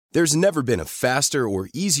There's never been a faster or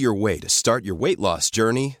easier way to start your weight loss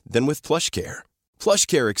journey than with PlushCare.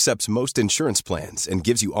 PlushCare accepts most insurance plans and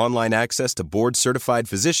gives you online access to board-certified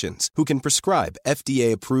physicians who can prescribe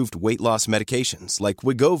FDA-approved weight loss medications like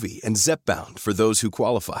Wegovy and Zepbound for those who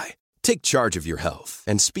qualify. Take charge of your health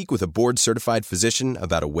and speak with a board-certified physician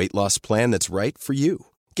about a weight loss plan that's right for you.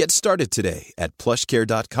 Get started today at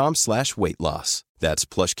plushcare.com/weight-loss. That's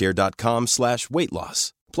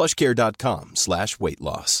plushcare.com/weight-loss.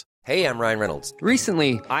 plushcare.com/weight-loss. Hey, I'm Ryan Reynolds.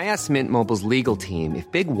 Recently, I asked Mint Mobile's legal team if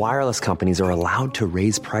big wireless companies are allowed to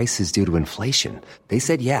raise prices due to inflation. They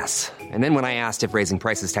said yes. And then when I asked if raising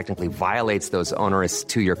prices technically violates those onerous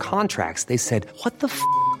two-year contracts, they said, "What the f***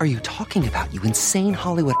 are you talking about, you insane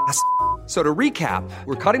Hollywood ass?" So to recap,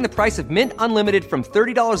 we're cutting the price of Mint Unlimited from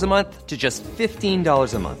 $30 a month to just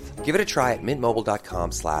 $15 a month. Give it a try at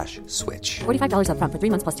mintmobile.com/switch. $45 up front for 3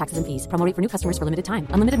 months plus taxes and fees. Promo rate for new customers for limited time.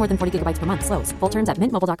 Unlimited more than 40 gigabytes per month. Slows full terms at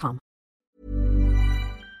mintmobile.com.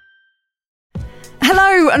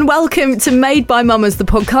 Hello and welcome to Made by Mamas, the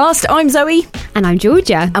podcast. I'm Zoe. And I'm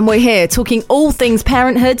Georgia. And we're here talking all things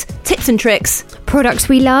parenthood, tips and tricks, products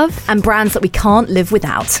we love, and brands that we can't live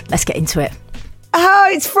without. Let's get into it. Oh,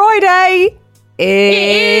 it's Friday.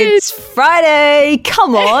 It's Friday.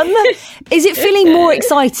 Come on. Is it feeling more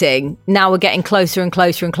exciting now we're getting closer and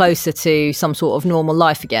closer and closer to some sort of normal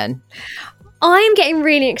life again? I'm getting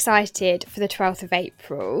really excited for the 12th of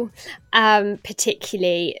April,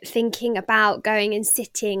 particularly thinking about going and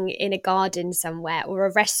sitting in a garden somewhere, or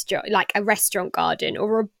a restaurant, like a restaurant garden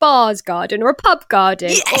or a bar's garden or a pub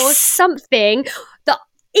garden, or something that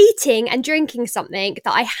eating and drinking something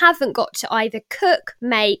that I haven't got to either cook,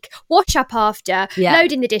 make, wash up after,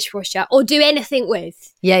 load in the dishwasher, or do anything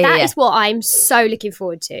with. That is what I'm so looking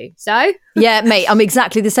forward to. So? Yeah, mate, I'm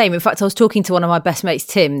exactly the same. In fact, I was talking to one of my best mates,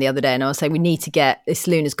 Tim, the other day, and I was saying we need to get this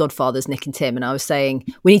Luna's Godfathers, Nick and Tim, and I was saying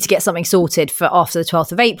we need to get something sorted for after the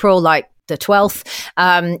 12th of April, like the 12th.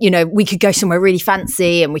 We could go somewhere really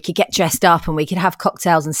fancy and we could get dressed up and we could have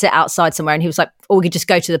cocktails and sit outside somewhere. And he was like, or we could just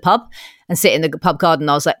go to the pub and sit in the pub garden.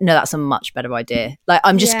 I was like, no, that's a much better idea. Like,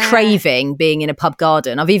 I'm just craving being in a pub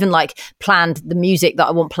garden. I've even planned the music that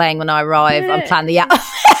I want playing when I arrive. I'm planning the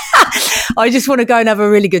I just want to go and have a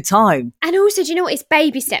really good time. And also, do you know what? It's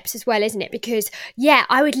baby steps as well, isn't it? Because,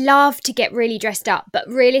 I would love to get really dressed up, but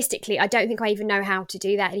realistically, I don't think I even know how to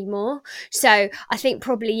do that anymore. So I think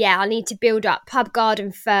probably, I need to build up pub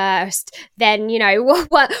garden first. Then,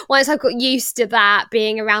 once I've got used to that,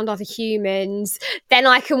 being around other humans, then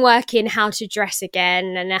I can work in how to dress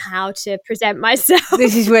again and how to present myself.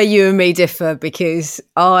 This is where you and me differ, because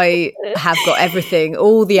I have got everything,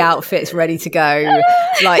 all the outfits ready to go.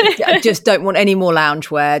 I just don't want any more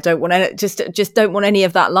loungewear. Don't want any, just don't want any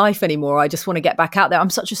of that life anymore. I just want to get back out there.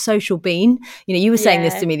 I'm such a social being. You were saying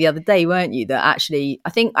this to me the other day, weren't you? That I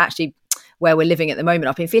think where we're living at the moment,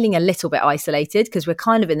 I've been feeling a little bit isolated because we're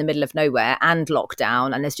kind of in the middle of nowhere and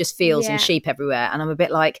lockdown, and there's just fields and sheep everywhere. And I'm a bit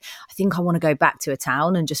like, I think I want to go back to a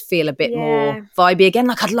town and just feel a bit more vibey again.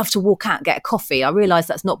 Like, I'd love to walk out and get a coffee. I realise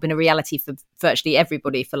that's not been a reality for virtually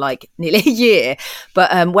everybody for nearly a year.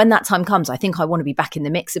 But when that time comes, I think I want to be back in the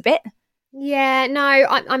mix a bit. Yeah, no,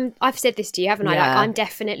 I've said this to you, haven't I? I'm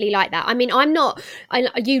definitely like that. I mean,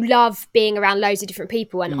 you love being around loads of different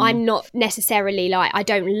people, and I'm not necessarily I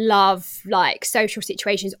don't love social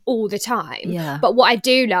situations all the time. Yeah. But what I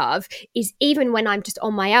do love is, even when I'm just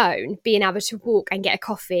on my own, being able to walk and get a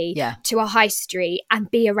coffee to a high street and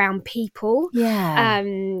be around people. Yeah.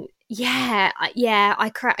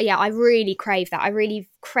 I really crave that. I really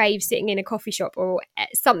crave sitting in a coffee shop or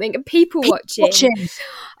something and people watching.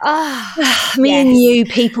 Me and you,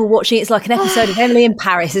 people watching. It's like an episode of Emily in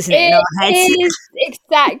Paris, isn't it? In our heads. It is,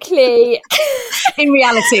 exactly. In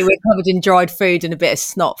reality, we're covered in dried food and a bit of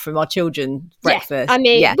snot from our children's breakfast. I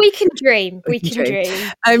mean, we can dream. We can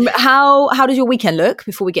dream. How does your weekend look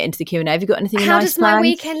before we get into the Q&A? Have you got anything nice planned? How does my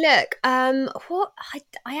weekend look?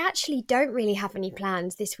 I actually don't really have any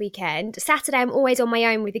plans this weekend. Saturday, I'm always on my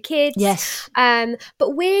own with the kids. Yes.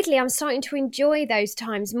 But weirdly, I'm starting to enjoy those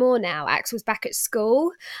times more now. Axel's back at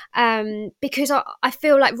school, because I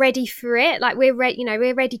feel ready for it. We're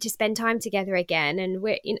ready to spend time together again, and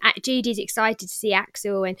Judy's excited to see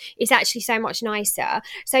Axel, and it's actually so much nicer.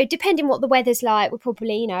 So depending what the weather's like, we'll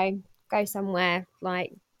probably go somewhere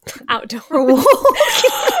outdoor for a walk.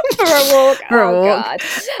 God.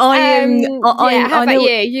 How about you?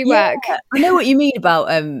 You work. I know what you mean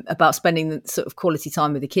about spending the sort of quality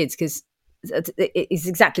time with the kids, because it's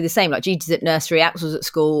exactly the same. Judy's at nursery, Axel's at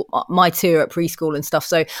school, my two are at preschool and stuff.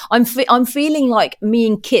 So I'm feeling like me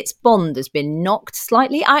and Kit's bond has been knocked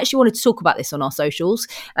slightly. I actually wanted to talk about this on our socials.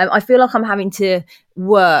 I feel like I'm having to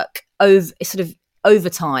work over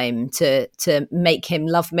overtime to make him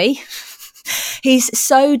love me. He's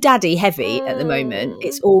so daddy heavy at the moment.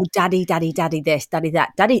 It's all daddy, daddy, daddy this, daddy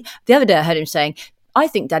that, daddy. The other day I heard him saying, I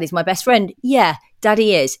think daddy's my best friend. Yeah,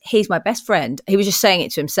 daddy is. He's my best friend. He was just saying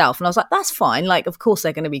it to himself. And I was like, that's fine. Like, of course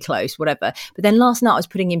they're going to be close, whatever. But then last night I was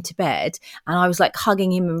putting him to bed and I was like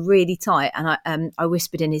hugging him really tight. And I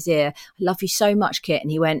whispered in his ear, I love you so much, Kit. And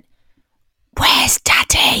he went, where's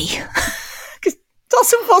daddy? Because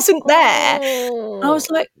Dawson wasn't there. And I was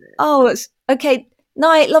like, oh, it's okay.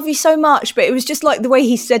 Night, love you so much. But it was just like the way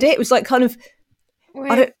he said it. It was like kind of,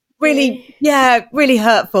 really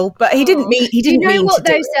hurtful. But he didn't mean. He didn't mean to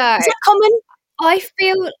do it. Is that common? I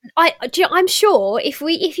feel I'm sure if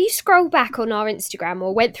you scroll back on our Instagram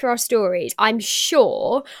or went through our stories, I'm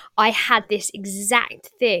sure I had this exact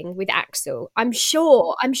thing with Axel. I'm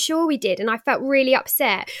sure we did, and I felt really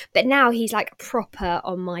upset. But now he's like proper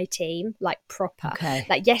on my team, like proper. Okay.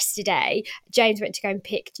 Like yesterday, James went to go and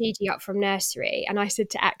pick Gigi up from nursery, and I said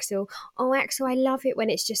to Axel, "Oh, Axel, I love it when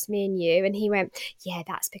it's just me and you." And he went, "Yeah,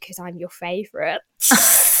 that's because I'm your favourite."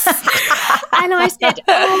 And I said,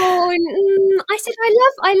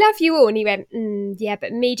 I love you all. And he went, yeah,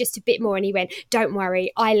 but me just a bit more. And he went, don't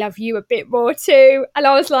worry, I love you a bit more too. And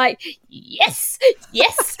I was like, yes,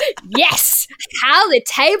 how the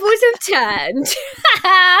tables have turned.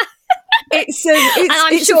 And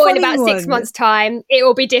I'm sure in about 6 months' time it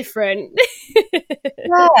will be different.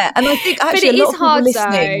 Yeah, and I think actually a lot of people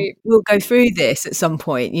listening will go through this at some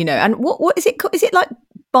point, you know. And what is it called? Is it like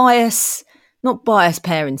bias? Not bias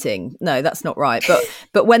parenting. No, that's not right.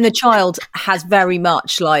 But when the child has very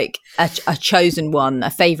much like a chosen one,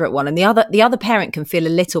 a favourite one, and the other parent can feel a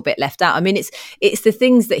little bit left out. I mean, it's the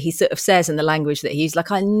things that he sort of says and the language that he's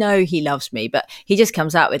like, I know he loves me, but he just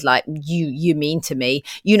comes out with like, you mean to me,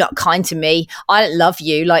 you're not kind to me, I don't love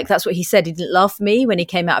you. Like that's what he said. He didn't love me when he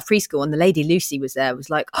came out of preschool, and the lady Lucy was there,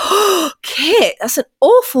 was like, oh, Kit, that's an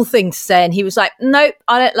awful thing to say. And he was like, nope,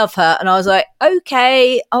 I don't love her. And I was like,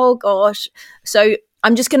 okay, oh gosh. So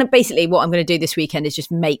I'm just going to basically what I'm going to do this weekend is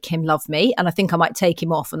just make him love me. And I think I might take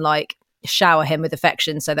him off and like shower him with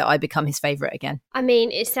affection so that I become his favourite again. I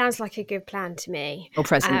mean, it sounds like a good plan to me. Or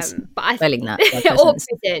presents. But I think that. Or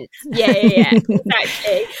presents. Yeah,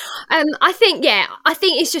 exactly. I think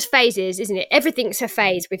it's just phases, isn't it? Everything's a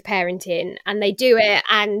phase with parenting, and they do it.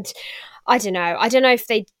 And I don't know if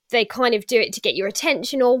they kind of do it to get your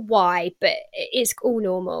attention or why, but it's all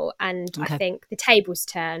normal. And I think the tables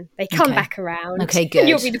turn. They come back around. Okay, good. And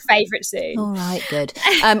you'll be the favourite soon. All right, good.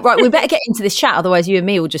 Right, we better get into this chat. Otherwise, you and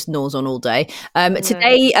me will just nose on all day.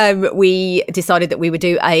 Today, we decided that we would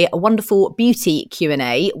do a wonderful beauty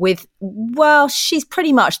Q&A with, well, she's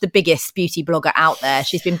pretty much the biggest beauty blogger out there.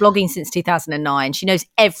 She's been blogging since 2009. She knows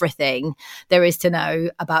everything there is to know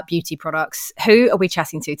about beauty products. Who are we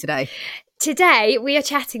chatting to today? Today, we are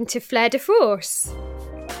chatting to Fleur de Force.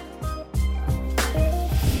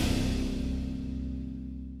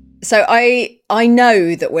 So I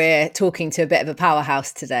know that we're talking to a bit of a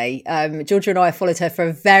powerhouse today. Georgia and I followed her for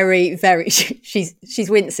a very, very, she's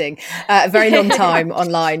wincing, a very long time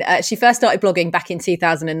online. She first started blogging back in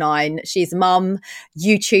 2009. She's a mum,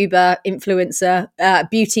 YouTuber, influencer,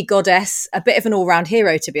 beauty goddess, a bit of an all-round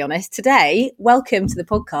hero, to be honest. Today, welcome to the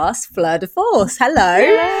podcast, Fleur de Force. Hello.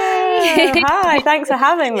 Yay. Hi, thanks for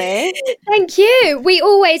having me. Thank you. We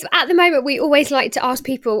always like to ask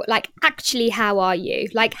people, like, actually, how are you?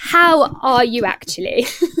 Like, how are you actually?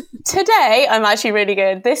 Today, I'm actually really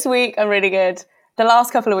good. This week, I'm really good. The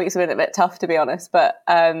last couple of weeks have been a bit tough, to be honest, but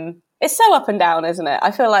it's so up and down, isn't it?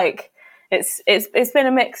 I feel like it's been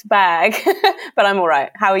a mixed bag, but I'm all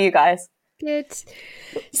right. How are you guys? Good. Same.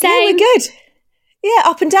 Yeah, we're good. Yeah,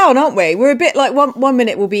 up and down, aren't we? We're a bit like one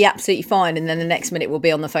minute we'll be absolutely fine, and then the next minute we'll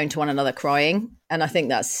be on the phone to one another crying. And I think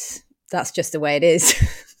that's just the way it is.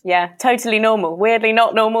 Yeah, totally normal. Weirdly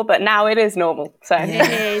not normal, but now it is normal. So it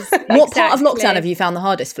is. What part of lockdown have you found the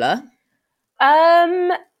hardest, Fleur?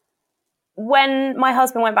 When my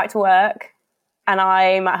husband went back to work and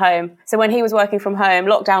I'm at home. So when he was working from home,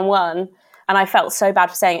 lockdown 1, and I felt so bad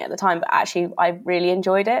for saying it at the time, but actually I really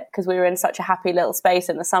enjoyed it because we were in such a happy little space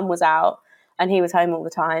and the sun was out. And he was home all the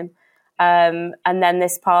time. And then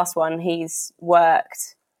this past one, he's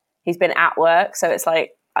been at work. So it's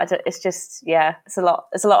like, it's a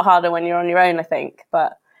lot harder when you're on your own, I think.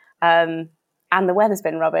 But, and the weather's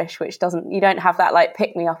been rubbish, which you don't have that like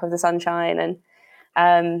pick me up of the sunshine.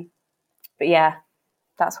 And, but yeah,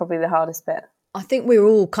 that's probably the hardest bit. I think we're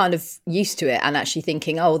all kind of used to it and actually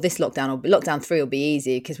thinking, oh, this lockdown 3 will be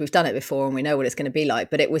easy because we've done it before and we know what it's going to be like.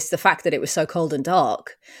 But it was the fact that it was so cold and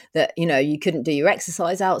dark that, you know, you couldn't do your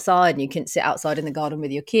exercise outside and you couldn't sit outside in the garden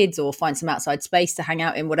with your kids or find some outside space to hang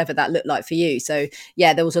out in, whatever that looked like for you. So,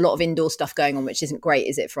 yeah, there was a lot of indoor stuff going on, which isn't great,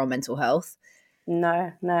 is it, for our mental health?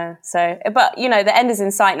 No. So, but, you know, the end is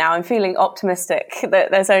in sight now. I'm feeling optimistic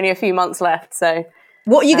that there's only a few months left. So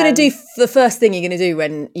what are you going to do? The first thing you're going to do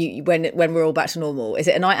when we're all back to normal? Is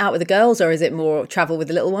it a night out with the girls, or is it more travel with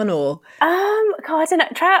the little one? Or God, I don't know.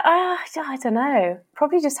 I don't know.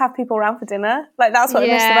 Probably just have people around for dinner. Like, that's what I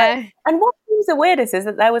missed about. And what seems the weirdest is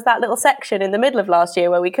that there was that little section in the middle of last year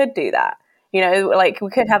where we could do that. You know, like we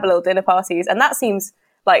could have a little dinner parties, and that seems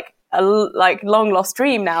like a long lost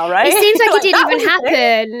dream now, right? It seems like it didn't even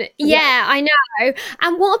happen. Yeah, I know.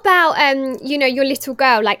 And what about you know, your little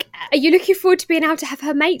girl? Like, are you looking forward to being able to have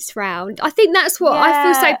her mates round? I think that's what I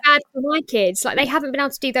feel so bad for my kids. Like, they haven't been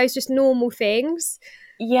able to do those just normal things.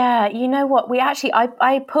 Yeah, you know what? We actually,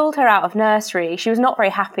 I pulled her out of nursery. She was not very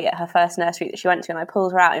happy at her first nursery that she went to, and I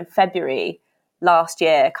pulled her out in February last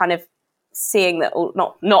year, kind of seeing that,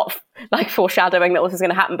 not like foreshadowing that this was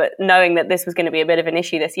going to happen, but knowing that this was going to be a bit of an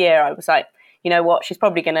issue this year. I was like, you know what, she's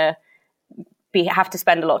probably going to have to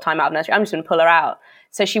spend a lot of time out of nursery. I'm just going to pull her out.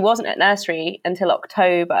 So she wasn't at nursery until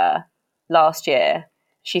October last year.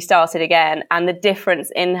 She started again, and the difference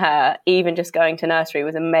in her, even just going to nursery,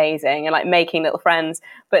 was amazing, and like making little friends.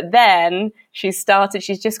 But then she's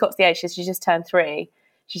just got to the age, she's just turned 3.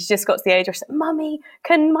 She's just got to the age where she's like, Mummy,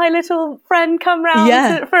 can my little friend come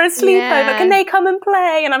round for a sleepover? Yeah. Can they come and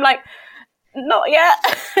play? And I'm like, not yet.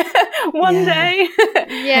 One day.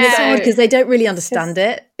 Yeah. And it's hard because they don't really understand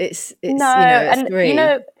it. It's no, you know, it's great. You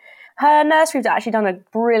know, her nursery's actually done a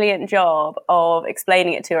brilliant job of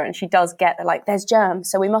explaining it to her, and she does get that, like, there's germs,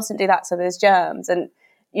 so we mustn't do that, so there's germs. And,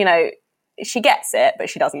 you know, she gets it, but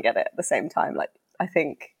she doesn't get it at the same time. Like, I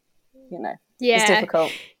think, you know, it's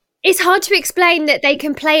difficult. It's hard to explain that they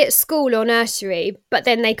can play at school or nursery, but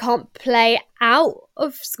then they can't play out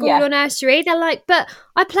of school or nursery. They're like, but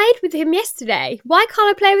I played with him yesterday. Why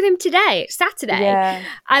can't I play with him today? It's Saturday. Yeah.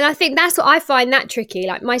 And I think that's what I find that tricky.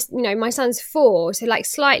 Like, my son's 4, so like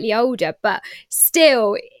slightly older, but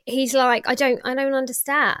still he's like, I don't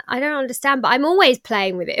understand. I don't understand, but I'm always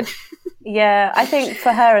playing with him. Yeah, I think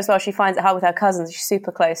for her as well, she finds it hard with her cousins. She's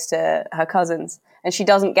super close to her cousins, and she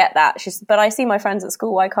doesn't get that. But I see my friends at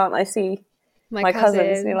school. Why can't I see my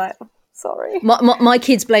cousins? You're like, sorry. My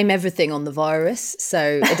kids blame everything on the virus,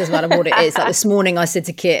 so it doesn't matter what it is. Like this morning, I said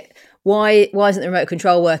to Kit, "Why isn't the remote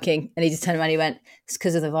control working?" And he just turned around and he went, "It's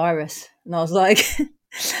because of the virus." And I was like,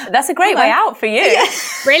 "That's a great way out for you." Yeah.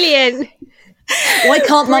 Brilliant. Why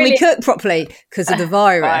can't Mummy cook properly? Because of the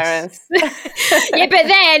virus. Yeah, but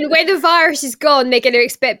then when the virus is gone, they're going to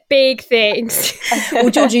expect big things. Well,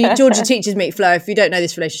 Georgia teaches me, Flo, if you don't know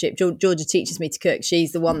this relationship, Georgia teaches me to cook.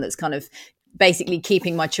 She's the one that's kind of basically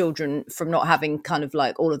keeping my children from not having kind of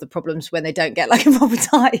like all of the problems when they don't get like a proper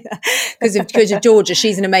diet. Because of Georgia,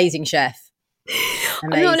 she's an amazing chef.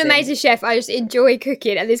 Amazing. I'm not an amazing chef. I just enjoy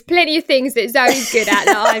cooking, and there's plenty of things that Zoe's good at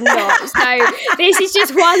that I'm not. So this is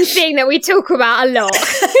just one thing that we talk about a lot.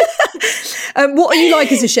 What are you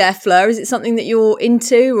like as a chef, Fleur? Is it something that you're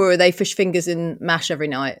into, or are they fish fingers and mash every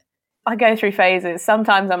night? I go through phases.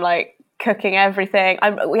 Sometimes I'm like cooking everything.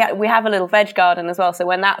 We have a little veg garden as well, so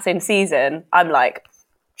when that's in season, I'm like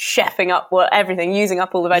chefing up everything, using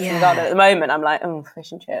up all the veg in the garden. At the moment, I'm like, oh,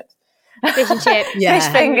 fish and chips. Fish and chips. Fish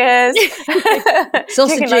fingers.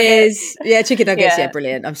 Sausages. Chicken nuggets. Yeah,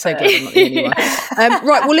 brilliant. I'm so glad I'm not the only one.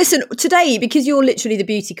 Right, well, listen, today, because you're literally the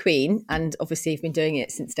beauty queen, and obviously you've been doing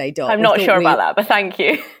it since day dot. I'm not sure about that, but thank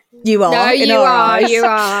you. You are. No, you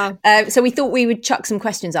are. So we thought we would chuck some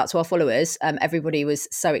questions out to our followers. Everybody was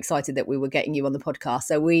so excited that we were getting you on the podcast.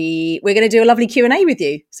 So we're going to do a lovely Q&A with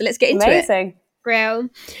you. So let's get into it. Amazing. Brill.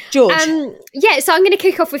 George. So I'm going to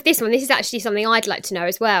kick off with this one. This is actually something I'd like to know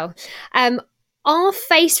as well. Are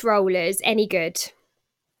face rollers any good?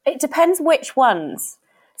 It depends which ones.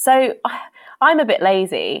 So I'm a bit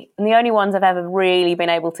lazy, and the only ones I've ever really been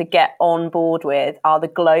able to get on board with are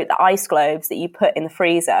the ice globes that you put in the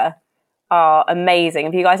freezer. Are amazing.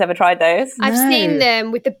 Have you guys ever tried those? I've seen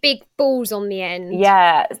them with the big balls on the end.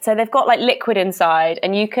 Yeah, so they've got like liquid inside,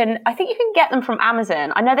 and I think you can get them from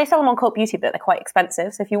Amazon. I know they sell them on Cult Beauty, but they're quite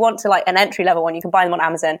expensive. So if you want to like an entry level one, you can buy them on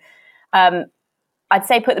Amazon. I'd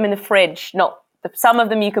say put them in the fridge. Some of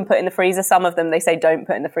them you can put in the freezer. Some of them they say don't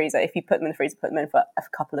put in the freezer. If you put them in the freezer, put them in for a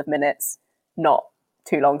couple of minutes, not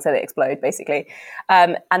too long so they explode basically.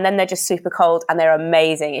 And then they're just super cold, and they're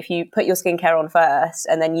amazing. If you put your skincare on first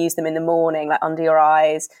and then use them in the morning, like under your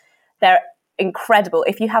eyes, they're incredible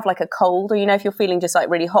if you have like a cold, or if you're feeling just like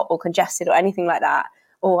really hot or congested or anything like that,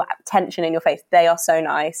 or tension in your face. They are so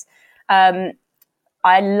nice.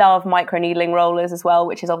 I love microneedling rollers as well,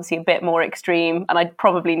 which is obviously a bit more extreme, and I'd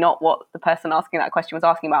probably not what the person asking that question was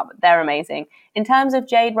asking about, but they're amazing. In terms of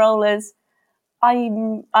jade rollers,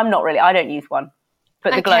 I'm not really, I don't use one,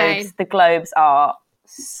 but the globes are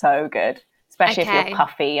so good, especially if you're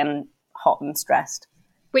puffy and hot and stressed.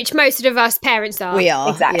 Which most of us parents are. We are.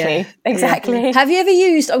 Exactly. Yeah. Have you ever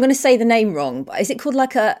used, I'm going to say the name wrong, but is it called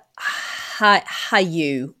like a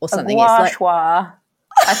hayu or something? A gua sha,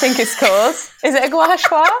 I think it's called. Is it a gua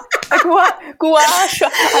sha? Gua sha.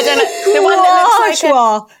 I don't know. The one that looks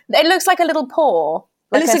like it looks like a little paw.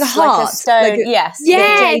 It looks like a heart. Like a stone. Yes. Yeah. Like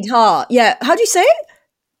a jade heart. Yeah. How do you say it?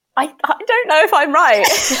 I don't know if I'm right.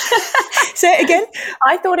 Say it again.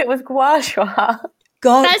 I thought it was gua sha.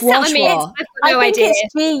 That's what I mean. I've got no idea.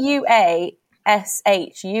 It's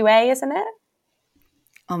GUASHUA, isn't it?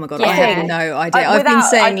 Oh my God, I have no idea. I've been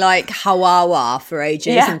saying like Hawawa for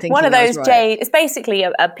ages and thinking one of those right. jade. It's basically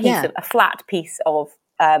a piece of a flat piece of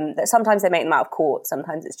that sometimes they make them out of quartz,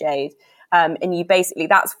 sometimes it's jade. And you basically,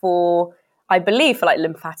 that's for, I believe, for like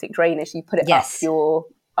lymphatic drainage. You put it up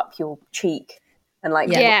your cheek and like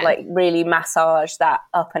really massage that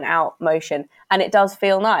up and out motion, and it does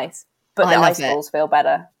feel nice. But the ice balls feel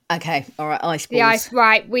better. Okay, all right, ice balls. The ice,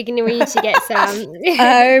 right, we need to get some.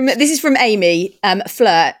 This is from Amy.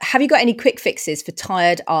 Fleur, have you got any quick fixes for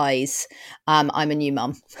tired eyes? I'm a new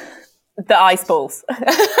mum. The ice balls.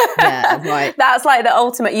 Yeah, right. That's like the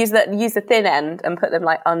ultimate. Use the thin end and put them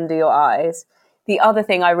like under your eyes. The other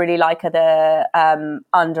thing I really like are the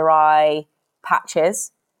under eye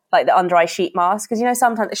patches, like the under eye sheet mask. Because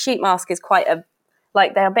sometimes the sheet mask is quite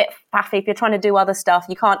they're a bit faffy if you're trying to do other stuff.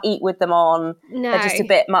 You can't eat with them on. No. They're just a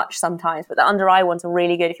bit much sometimes. But the under eye ones are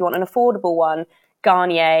really good. If you want an affordable one,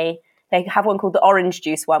 Garnier, they have one called the orange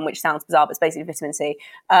juice one, which sounds bizarre, but it's basically vitamin C.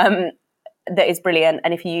 That is brilliant.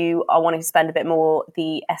 And if you are wanting to spend a bit more,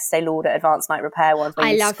 the Estee Lauder Advanced Night Repair ones,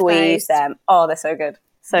 where you squeeze them. Oh, they're so good.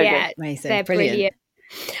 So good. Amazing. They're brilliant.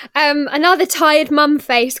 Another tired mum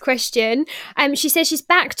face question. She says she's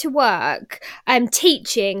back to work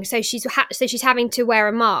teaching, so she's having to wear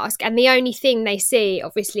a mask, and the only thing they see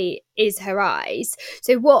obviously is her eyes.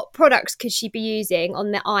 So what products could she be using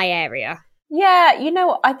on the eye area? Yeah,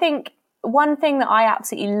 I think one thing that I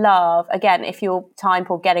absolutely love, again, if you're time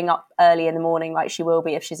poor, getting up early in the morning like she will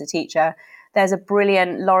be if she's a teacher, there's a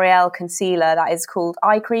brilliant L'Oreal concealer that is called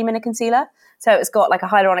Eye Cream in a Concealer. So it's got like a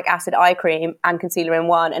hyaluronic acid eye cream and concealer in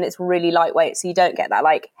one, and it's really lightweight, so you don't get that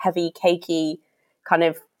like heavy, cakey, kind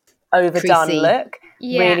of overdone creasy look.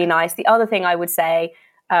 Yeah. Really nice. The other thing I would say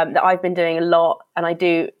that I've been doing a lot, and I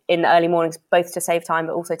do in the early mornings, both to save time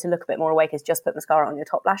but also to look a bit more awake, is just put mascara on your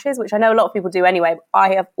top lashes, which I know a lot of people do anyway, but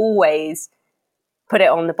I have always put it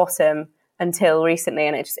on the bottom until recently,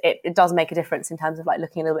 and it does make a difference in terms of like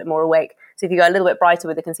looking a little bit more awake. So if you go a little bit brighter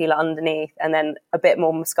with the concealer underneath and then a bit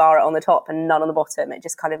more mascara on the top and none on the bottom, it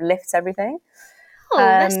just kind of lifts everything. Oh,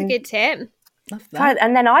 that's a good tip. Love that.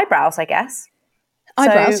 And then eyebrows, I guess.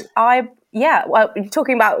 Eyebrows? So well, you're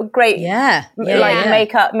talking about great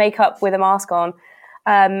makeup with a mask on.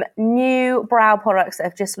 New brow products that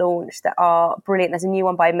have just launched that are brilliant. There's a new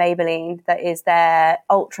one by Maybelline that is their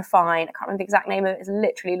ultra fine. I can't remember the exact name of it. It's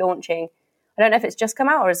literally launching. I don't know if it's just come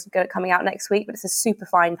out or is coming out next week, but it's a super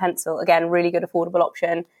fine pencil. Again, really good affordable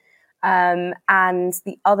option. And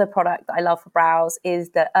the other product that I love for brows is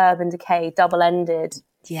the Urban Decay double-ended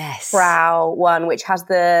brow one, which has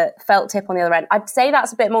the felt tip on the other end. I'd say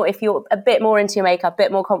that's a bit more, if you're a bit more into your makeup, a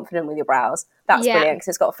bit more confident with your brows, that's brilliant because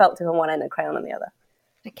it's got a felt tip on one end and a crayon on the other.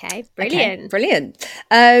 Okay, brilliant. Okay, brilliant.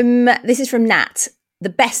 This is from Nat. The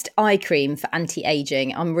best eye cream for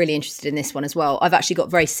anti-aging. I'm really interested in this one as well. I've actually got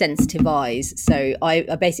very sensitive eyes, so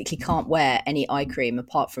I basically can't wear any eye cream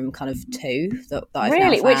apart from kind of two that I've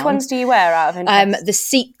Really? now found. Which ones do you wear out of interest? The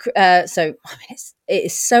Secret.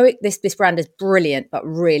 This brand is brilliant, but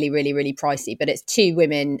really, really, really pricey. But it's two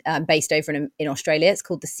women based over in Australia. It's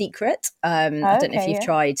called The Secret. I don't know if you've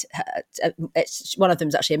tried. It's one of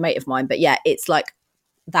them's actually a mate of mine, but yeah, it's like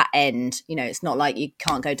that end, it's not like you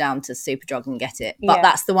can't go down to Superdrug and get it, but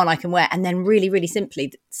that's the one I can wear. And then really, really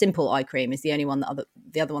simple eye cream is the only one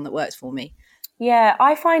the other one that works for me. Yeah,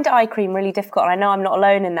 I find eye cream really difficult, and I know I'm not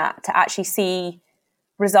alone in that, to actually see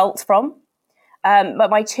results from.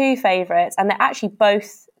 But my two favourites, and they're actually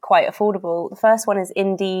both quite affordable. The first one is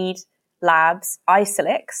Indeed Labs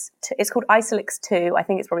Isolix. It's called Isolix 2. I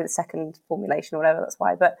think it's probably the second formulation or whatever, that's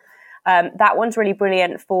why. But that one's really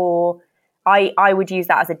brilliant for... I would use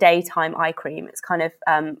that as a daytime eye cream. It's kind of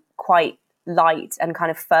quite light and kind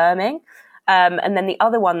of firming. And then the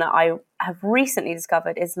other one that I have recently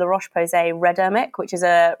discovered is La Roche-Posay Redermic, which is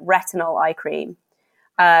a retinol eye cream.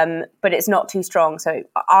 But it's not too strong. So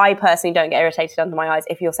I personally don't get irritated under my eyes.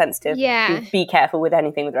 If you're sensitive, be careful with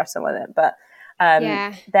anything with retinol in it. But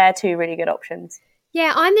they're two really good options.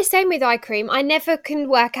 Yeah, I'm the same with eye cream. I never can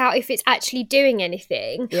work out if it's actually doing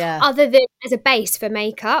anything other than as a base for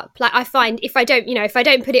makeup. Like I find if I don't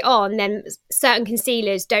put it on, then certain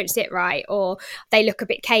concealers don't sit right or they look a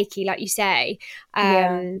bit cakey, like you say.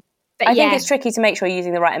 But I think it's tricky to make sure you're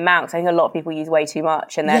using the right amount. Because I think a lot of people use way too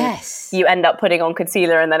much, and then you end up putting on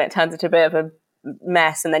concealer, and then it turns into a bit of a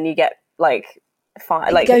mess, and then you get it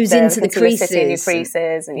goes into the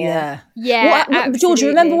creases, and Georgia,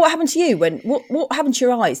 remember what happened to you what happened to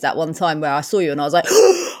your eyes that one time where I saw you and I was like,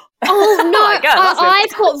 oh no,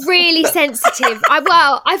 I've got really sensitive. I've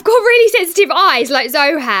got really sensitive eyes, like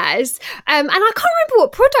Zoe has, and I can't remember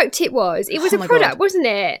what product it was. It was a product, wasn't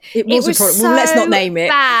it? It was a product. Well, let's not name it.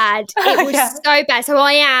 Bad. It was so bad. So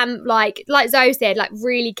I am like Zoe said, like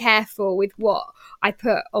really careful with what I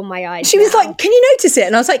put on my eyes. She was like, "Can you notice it?"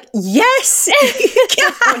 And I was like, "Yes."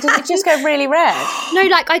 Did it just go really red? No,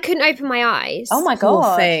 like I couldn't open my eyes. Oh my god!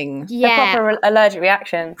 Poor thing. Yeah, a proper allergic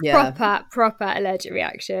reaction. Yeah. Proper allergic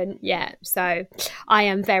reaction. Yeah, so I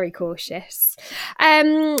am very cautious.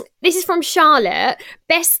 This is from Charlotte.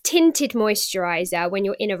 Best tinted moisturiser when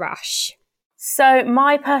you're in a rush. So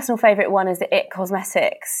my personal favourite one is the IT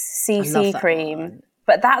Cosmetics CC cream,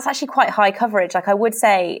 but that's actually quite high coverage. Like I would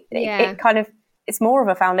say, it kind of. It's more of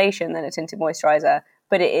a foundation than a tinted moisturiser,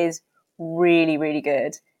 but it is really, really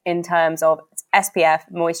good in terms of its SPF,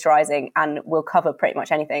 moisturising, and will cover pretty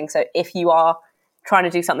much anything. So if you are trying to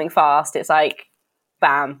do something fast, it's like,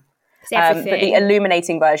 bam. But the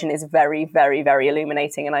illuminating version is very, very, very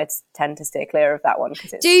illuminating, and I tend to steer clear of that one.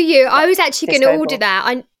 Do you? I was actually going to order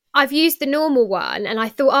that. I've used the normal one, and I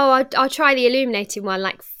thought, I'll try the illuminating one,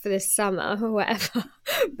 like for the summer or whatever.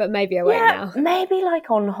 But maybe I won't now. Maybe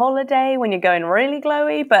like on holiday when you're going really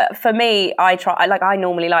glowy. But for me, I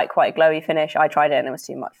normally like quite a glowy finish. I tried it and it was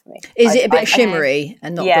too much for me. Is it a bit shimmery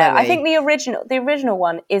and not glowy? Yeah, I think the original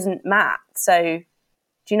one isn't matte. So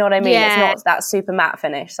do you know what I mean? It's not that super matte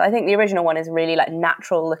finish. So I think the original one is really like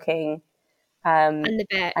natural looking. And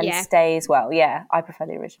stays well. Yeah, I prefer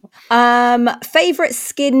the original. Favourite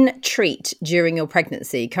skin treat during your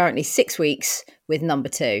pregnancy? Currently 6 weeks with number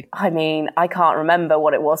 2. I mean, I can't remember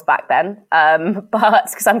what it was back then, but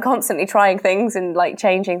because I'm constantly trying things and like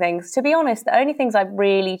changing things. To be honest, the only things I've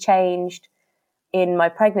really changed in my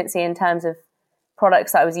pregnancy in terms of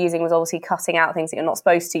products that I was using was obviously cutting out things that you're not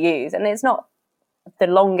supposed to use, and it's not the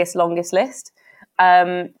longest list.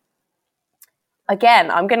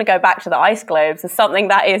 Again, I'm going to go back to the ice globes as something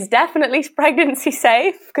that is definitely pregnancy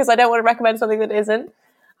safe, because I don't want to recommend something that isn't.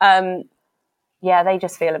 They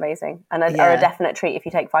just feel amazing and are a definite treat if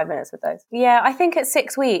you take 5 minutes with those. Yeah, I think at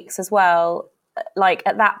 6 weeks as well, like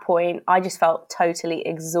at that point, I just felt totally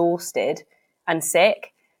exhausted and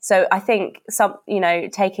sick. So I think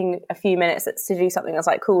taking a few minutes to do something that's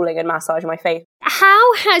like cooling and massaging my face.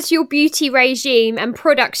 How has your beauty regime and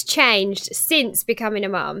products changed since becoming a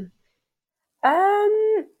mum?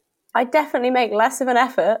 I definitely make less of an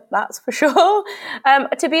effort, that's for sure.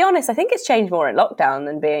 To be honest, I think it's changed more in lockdown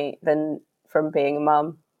than from being a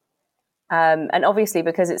mum. And obviously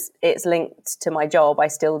because it's linked to my job, I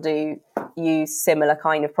still do use similar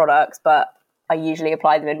kind of products, but I usually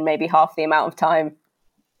apply them in maybe half the amount of time.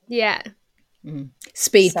 Yeah.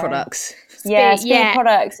 Speed products. Speed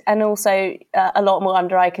products, and also a lot more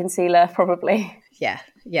under eye concealer probably.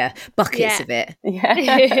 Yeah, buckets of it.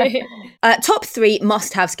 Yeah. Top 3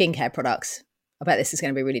 must-have skincare products. I bet this is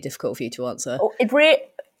going to be really difficult for you to answer.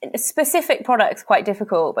 Specific products quite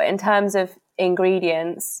difficult, but in terms of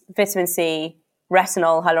ingredients, vitamin C,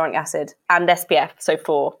 retinol, hyaluronic acid, and SPF. So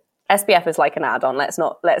 4. SPF is like an add-on. Let's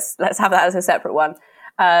have that as a separate one.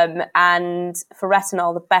 And for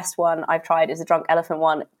retinol, the best one I've tried is the Drunk Elephant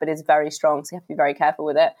one, but it's very strong, so you have to be very careful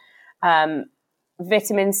with it.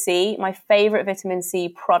 Vitamin C, my favourite vitamin C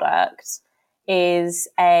product is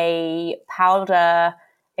a powder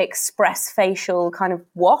express facial kind of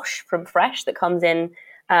wash from Fresh that comes in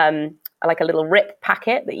like a little Rip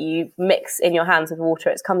packet that you mix in your hands with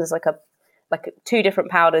water. It comes as like 2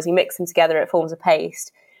 different powders. You mix them together, it forms a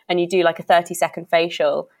paste, and you do like a 30-second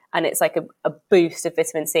facial, and it's like a boost of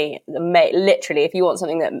vitamin C. Literally, if you want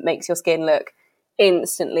something that makes your skin look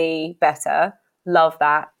instantly better, love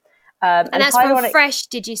that. And that's from Fresh,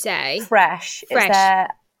 did you say? Fresh. It's I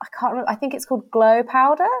can't remember. I think it's called Glow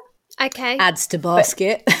Powder. Okay. Adds to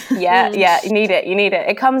basket. Yeah, you need it.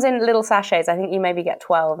 It comes in little sachets. I think you maybe get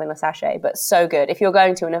 12 in a sachet, but so good. If you're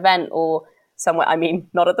going to an event or somewhere. I mean,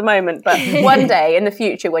 not at the moment, but one day in the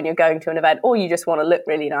future when you're going to an event or you just want to look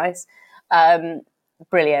really nice.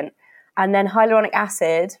 Brilliant. And then hyaluronic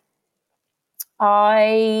acid,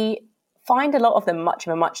 I find a lot of them much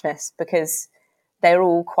of a muchness because they're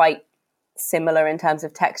all quite similar in terms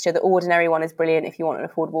of texture. The Ordinary one is brilliant if you want an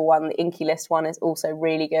affordable one. The Inky List one is also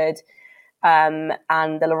really good. And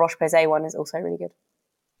the La Roche-Posay one is also really good.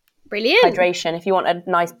 Brilliant. Hydration, if you want a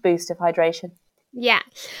nice boost of hydration. Yeah.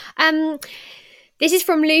 This is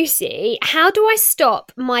from Lucy. How do I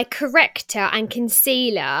stop my corrector and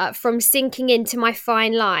concealer from sinking into my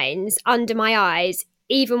fine lines under my eyes,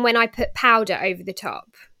 even when I put powder over the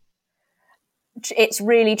top? It's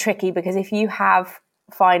really tricky because if you have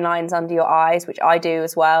fine lines under your eyes, which I do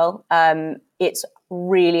as well, it's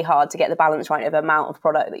really hard to get the balance right of the amount of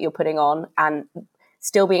product that you're putting on and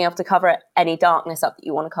still being able to cover any darkness up that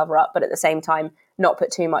you want to cover up, but at the same time not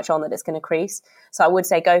put too much on that it's going to crease. So I would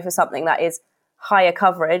say go for something that is higher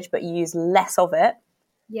coverage but use less of it.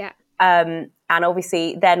 Yeah. And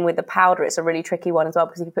obviously then with the powder it's a really tricky one as well,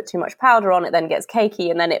 because if you put too much powder on it then gets cakey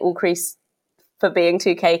and then it will crease for being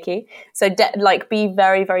too cakey. So be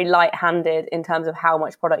very, very light-handed in terms of how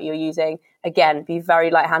much product you're using. Again, be very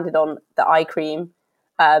light-handed on the eye cream,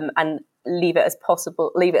 and leave it as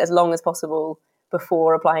long as possible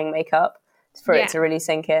before applying makeup for it to really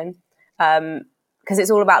sink in. Because it's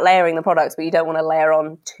all about layering the products, but you don't want to layer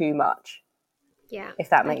on too much. Yeah. If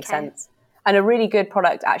that makes sense. And a really good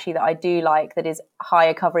product actually that I do like that is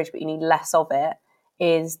higher coverage but you need less of it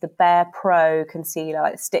is the Bare Pro concealer,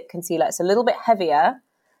 like stick concealer. It's a little bit heavier,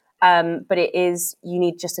 but you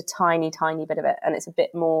need just a tiny, tiny bit of it. And it's a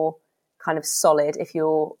bit more kind of solid if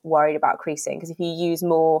you're worried about creasing. Because if you use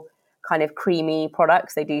more kind of creamy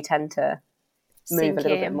products, they do tend to move a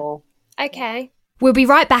little bit more. Okay. We'll be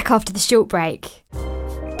right back after the short break.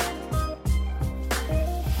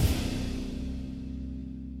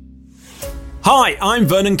 Hi, I'm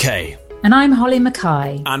Vernon Kay. And I'm Holly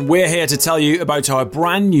Mackay. And we're here to tell you about our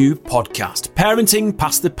brand new podcast, Parenting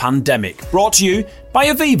Past the Pandemic, brought to you by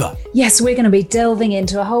Aviva. Yes, we're going to be delving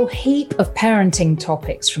into a whole heap of parenting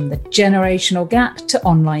topics, from the generational gap to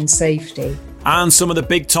online safety. And some of the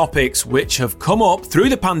big topics which have come up through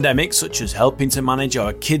the pandemic, such as helping to manage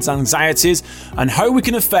our kids' anxieties and how we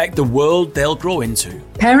can affect the world they'll grow into.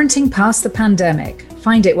 Parenting Past the Pandemic.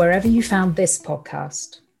 Find it wherever you found this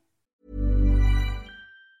podcast.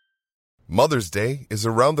 Mother's Day is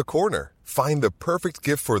around the corner. Find the perfect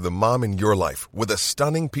gift for the mom in your life with a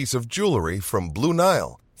stunning piece of jewelry from Blue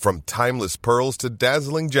Nile. From timeless pearls to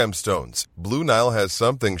dazzling gemstones, Blue Nile has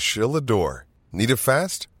something she'll adore. Need it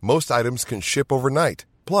fast? Most items can ship overnight.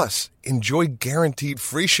 Plus, enjoy guaranteed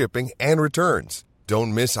free shipping and returns.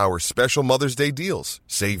 Don't miss our special Mother's Day deals.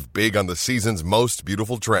 Save big on the season's most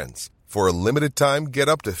beautiful trends. For a limited time, get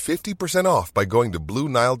up to 50% off by going to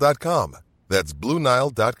BlueNile.com. That's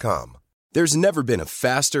BlueNile.com. There's never been a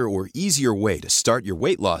faster or easier way to start your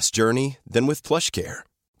weight loss journey than with PlushCare.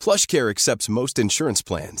 PlushCare accepts most insurance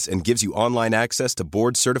plans and gives you online access to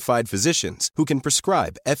board-certified physicians who can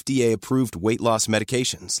prescribe FDA-approved weight loss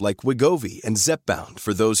medications like Wegovy and Zepbound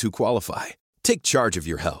for those who qualify. Take charge of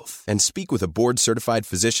your health and speak with a board-certified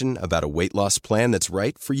physician about a weight loss plan that's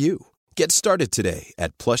right for you. Get started today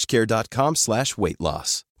at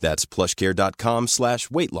plushcare.com/weight-loss. That's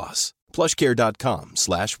plushcare.com/weight-loss.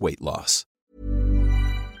 plushcare.com/weight-loss.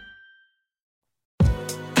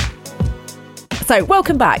 So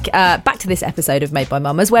welcome back to this episode of Made by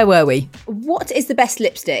Mamas. Where were we? What is the best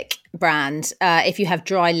lipstick brand if you have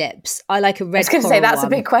dry lips? I like a red. I was going to say that's a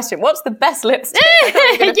big question. What's the best lipstick?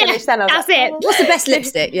 That's it. What's the best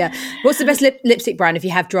lipstick? Yeah. What's the best lipstick brand if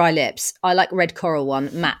you have dry lips? I like red coral one,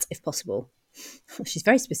 matte if possible. She's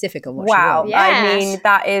very specific on what she wants. Yes. I mean,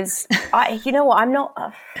 that is, you know what,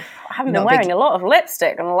 I haven't been wearing a lot of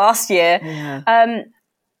lipstick in the last year. Yeah.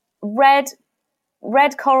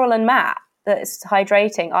 Red coral and matte, that's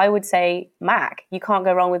hydrating. I would say MAC. You can't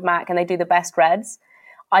go wrong with MAC, and they do the best reds.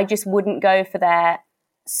 I just wouldn't go for their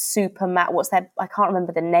super matte. I can't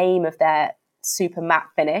remember the name of their super matte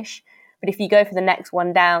finish. But if you go for the next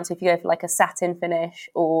one down, so if you go for like a satin finish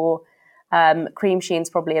or cream sheen's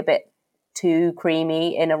probably a bit too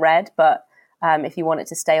creamy in a red, but if you want it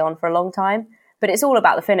to stay on for a long time. But it's all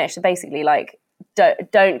about the finish. So basically, like,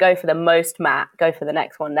 don't go for the most matte, go for the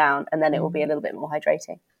next one down, and then it will be a little bit more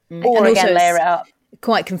hydrating. Or and again, layer it up.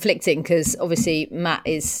 Quite conflicting because obviously matte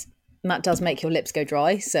does make your lips go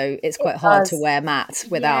dry, so it's quite hard to wear matte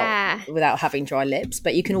without having dry lips.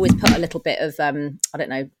 But you can always put a little bit of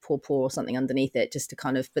paw or something underneath it just to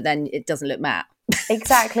kind of, but then it doesn't look matte.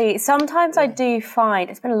 Exactly. Sometimes I do find,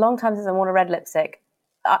 it's been a long time since I worn a red lipstick,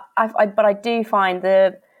 but I do find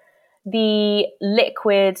the the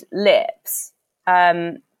liquid lips,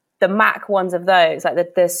 the MAC ones of those,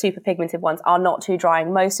 like the super pigmented ones, are not too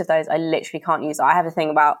drying. Most of those I literally can't use. I have a thing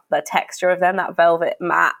about the texture of them, that velvet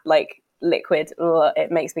matte, like liquid. Ugh,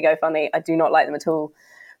 it makes me go funny. I do not like them at all.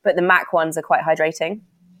 But the MAC ones are quite hydrating.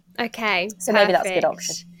 Okay. So maybe that's a good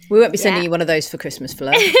option. We won't be sending you one of those for Christmas,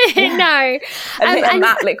 Fleur. No. And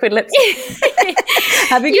matte liquid lipstick.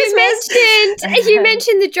 Happy Christmas. You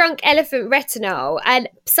mentioned the Drunk Elephant retinol, and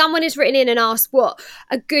someone has written in and asked what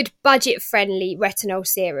a good budget-friendly retinol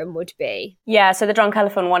serum would be. Yeah, so the Drunk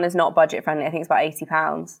Elephant one is not budget-friendly. I think it's about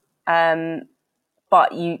 £80.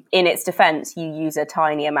 But in its defence, you use a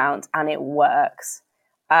tiny amount and it works.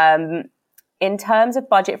 In terms of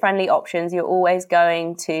budget-friendly options, you're always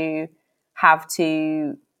going to have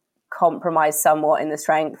to compromise somewhat in the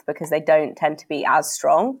strength because they don't tend to be as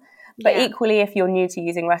strong. But equally, if you're new to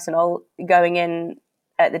using retinol, going in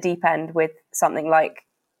at the deep end with something like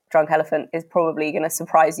Drunk Elephant is probably going to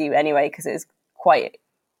surprise you anyway, because it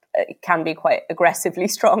can be quite aggressively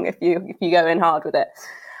strong if you go in hard with it.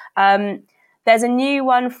 There's a new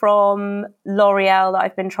one from L'Oreal that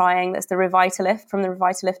I've been trying. That's the Revitalift, from the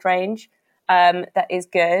Revitalift range. That is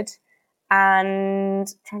good. And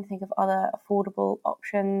I'm trying to think of other affordable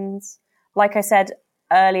options. Like I said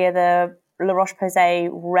earlier, the La Roche-Posay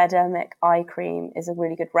Reddermic eye cream is a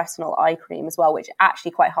really good retinol eye cream as well, which is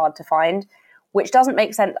actually quite hard to find, which doesn't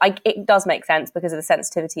make sense. It does make sense because of the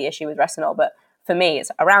sensitivity issue with retinol, but for me, it's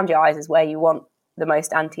around your eyes is where you want the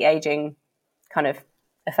most anti-aging kind of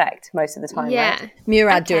effect most of the time. Right?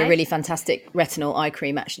 Murad do a really fantastic retinol eye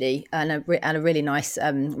cream actually, and a really nice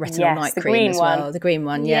retinol night cream as well. The green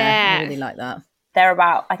one, I really like that. They're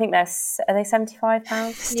about, I think are they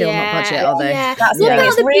 £75? Still not budget, are they? Yeah. What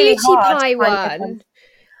about the really Beauty Pie one?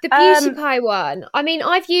 The Beauty Pie one. I mean,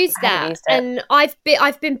 I've used that, and I've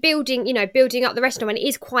been building up the retinol, and it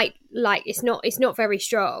is quite it's not very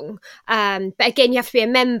strong. But again, you have to be a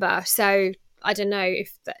member, so I don't know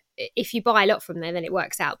if you buy a lot from there, then it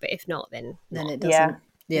works out. But if not, then it doesn't.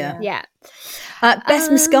 Yeah.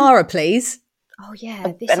 Best mascara, please. Oh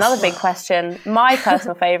yeah, another big question. My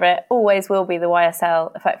personal favourite always will be the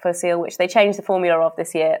YSL Effectful Seal, which they changed the formula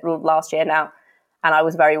of last year now, and I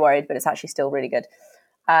was very worried, but it's actually still really good.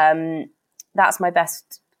 That's my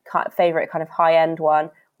best favourite kind of high-end one.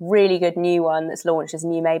 Really good new one that's launched is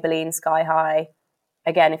new Maybelline Sky High.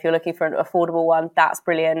 Again, if you're looking for an affordable one, that's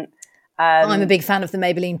brilliant. I'm a big fan of the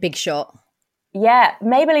Maybelline Big Shot. Yeah,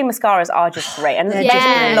 Maybelline mascaras are just great, and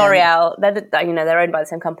L'Oreal, they're owned by the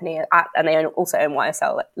same company, and they also own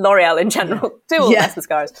YSL. L'Oreal in general do all the best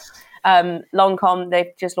mascaras. Lancome,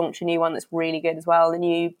 they've just launched a new one that's really good as well. The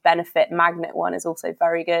new Benefit Magnet one is also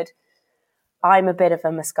very good. I'm a bit of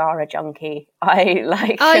a mascara junkie.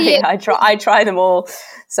 I try them all.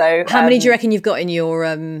 So, how many do you reckon you've got in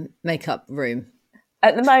your makeup room?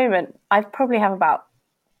 At the moment, I probably have about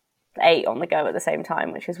 8 on the go at the same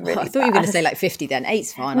time, which is really I thought you were going to say like 50 then.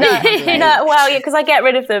 8's fine. Because I get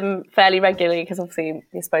rid of them fairly regularly, because obviously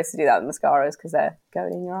you're supposed to do that with mascaras because they're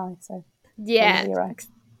going in your eye. So your eye.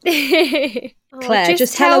 Claire,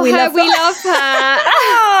 just tell her we love her.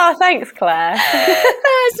 Oh, thanks, Claire.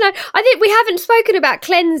 I think we haven't spoken about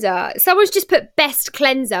cleanser. Someone's just put best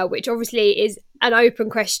cleanser, which obviously is an open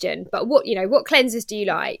question. But what cleansers do you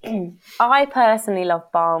like? I personally love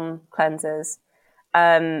balm cleansers.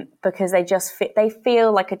 Because they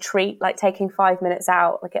feel like a treat, like taking 5 minutes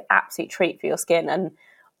out, like an absolute treat for your skin, and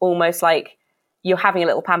almost like you're having a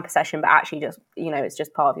little pamper session, but actually just, it's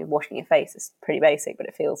just part of you washing your face. It's pretty basic, but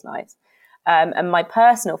it feels nice. And my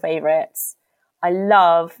personal favourites, I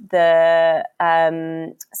love the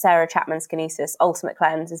Sarah Chapman Skinesis Ultimate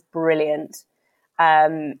Cleanse is brilliant.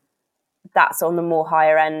 That's on the more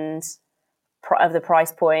higher end of the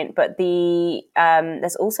price point, but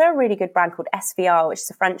there's also a really good brand called SVR, which is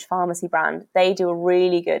a French pharmacy brand. They do a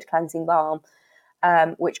really good cleansing balm,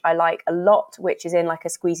 which I like a lot, which is in like a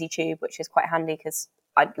squeezy tube, which is quite handy because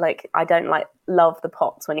I don't love the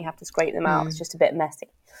pots when you have to scrape them out. It's just a bit messy.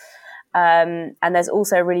 And there's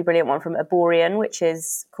also a really brilliant one from Aborian, which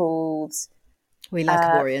is called We like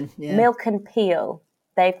Aborian. Milk and Peel.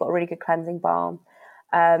 They've got a really good cleansing balm.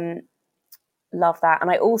 Love that. And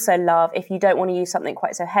I also love, if you don't want to use something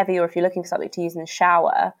quite so heavy, or if you're looking for something to use in the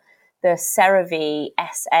shower, the CeraVe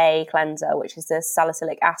SA cleanser, which is the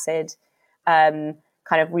salicylic acid kind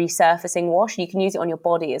of resurfacing wash. You can use it on your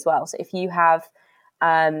body as well. So if you have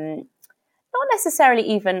not necessarily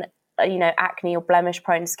even acne or blemish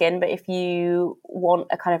prone skin, but if you want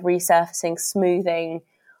a kind of resurfacing, smoothing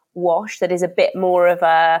wash that is a bit more of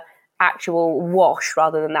a actual wash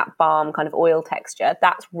rather than that balm kind of oil texture,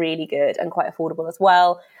 that's really good and quite affordable as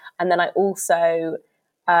well. And then I also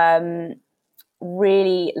Really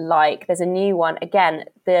like, there's a new one, again,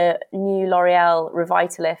 the new L'Oreal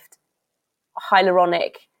Revitalift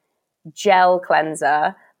Hyaluronic Gel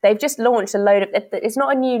Cleanser. They've just launched a load of, it's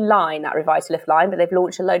not a new line, that Revitalift line, but they've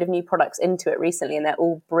launched a load of new products into it recently, and they're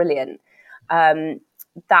all brilliant.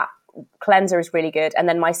 That cleanser is really good. And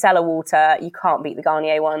then micellar water, you can't beat the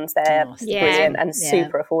Garnier ones. They're brilliant and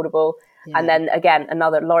super affordable. Yeah. And then again,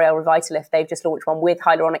 another L'Oreal Revitalift, they've just launched one with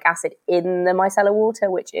hyaluronic acid in the micellar water,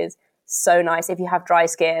 which is so nice. If you have dry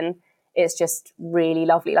skin, it's just really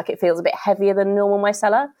lovely. Like, it feels a bit heavier than normal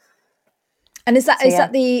micellar. And is that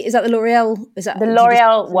the L'Oreal? Is that the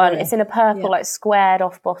L'Oreal one? It's in a purple, like squared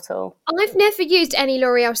off bottle. I've never used any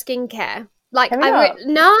L'Oreal skincare. Like, no.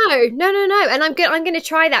 And I'm going to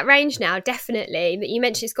try that range now. Definitely. But you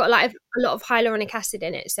mentioned it's got like a lot of hyaluronic acid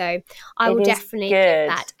in it, so I will definitely give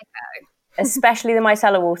that a go. Especially the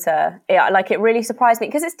micellar water. It really surprised me,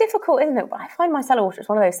 because it's difficult, isn't it? But I find micellar water is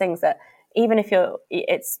one of those things that even if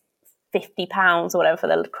it's £50 or whatever for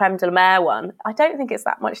the creme de la mer one, I don't think it's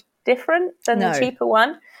that much different than the cheaper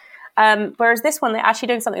one. Whereas this one, they're actually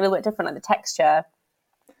doing something a little bit different, like the texture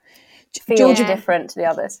feels different to the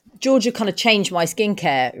others. Georgia kind of changed my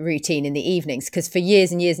skincare routine in the evenings, because for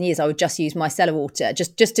years and years and years I would just use micellar water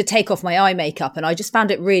just to take off my eye makeup, and I just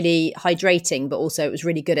found it really hydrating, but also it was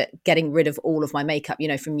really good at getting rid of all of my makeup,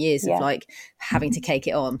 from years of like having to cake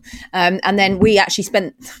it on. And then we actually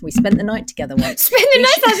spent the night together once. Spend the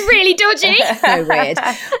night? That's really dodgy. So weird.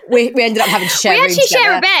 We ended up having to share. We actually together.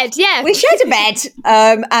 share a bed. Yeah, we shared a bed,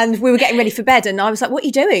 and we were getting ready for bed, and I was like, "What are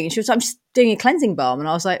you doing?" And she was like, "I'm just doing a cleansing balm," and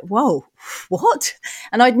I was like, "Whoa, what?"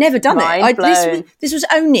 And I'd never done it. This was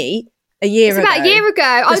only a year ago. About a year ago.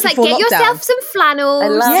 I was like, get yourself some flannels. I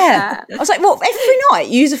love that. I was like, well, every night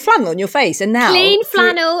you use a flannel on your face, and now clean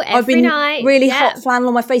flannel every night. I've been really hot flannel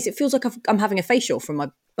on my face. It feels like I'm having a facial from my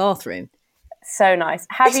bathroom. So nice.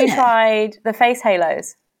 Have you tried the face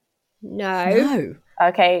halos? No.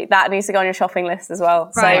 Okay, that needs to go on your shopping list as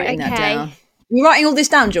well. Right, so, okay. You writing all this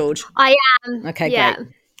down, George? I am. Okay, great.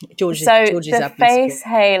 George's the face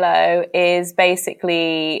halo is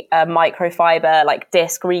basically a microfiber, like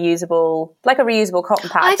disc reusable, like a reusable cotton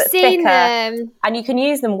pad. I've seen them, and you can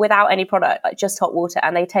use them without any product, like just hot water,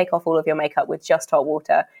 and they take off all of your makeup with just hot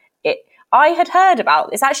water. I had heard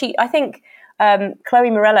about it's actually, I think Chloe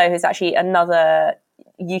Morello, who's actually another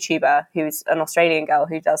YouTuber who's an Australian girl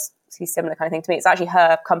who does similar kind of thing to me. It's actually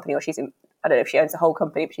her company, or I don't know if she owns the whole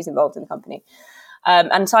company, but she's involved in the company.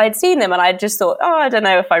 And so I had seen them, and I just thought, I don't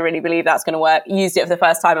know if I really believe that's going to work. Used it for the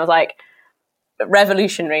first time. I was like,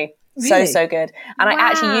 revolutionary. Really? So good. And I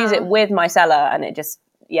actually use it with micellar, and it just,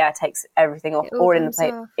 takes everything off, or in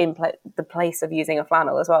the place of using a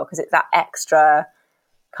flannel as well, because it's that extra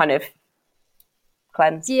kind of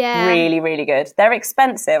cleanse. Yeah. Really, really good. They're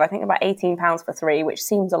expensive. I think about £18 for 3, which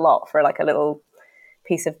seems a lot for like a little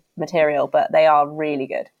piece of material, but they are really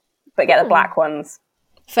good. But get the black ones.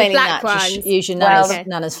 Failing that, just use your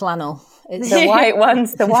Nana's flannel. The white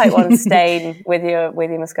ones stain with your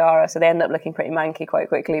mascara, so they end up looking pretty manky quite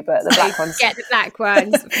quickly. But the black ones, get the black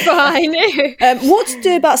ones. Fine. What to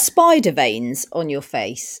do about spider veins on your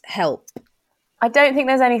face? Help? I don't think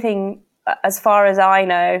there's anything, as far as I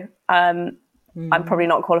know. I'm probably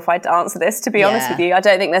not qualified to answer this, to be honest with you. I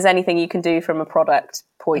don't think there's anything you can do from a product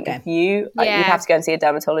point of view. You'd have to go and see a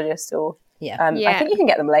dermatologist, or I think you can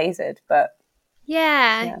get them lasered, but.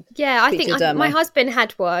 Yeah. I think my husband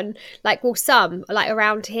had one, some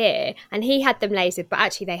around here, and he had them lasered, but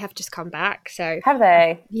actually they have just come back. So have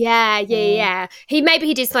they? Yeah. Maybe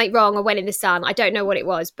he did something wrong or went in the sun. I don't know what it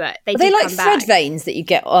was, but they did come back. Are they like thread veins that you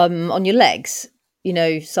get on your legs?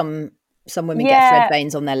 Some women get thread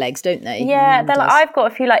veins on their legs, don't they? Yeah, I've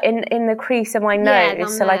got a few in the crease of my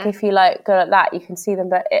nose. So if you go like that, you can see them.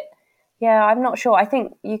 But I'm not sure. I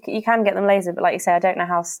think you can get them lasered, but like you say, I don't know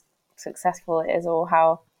how successful it is, or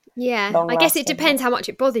how I guess it depends how much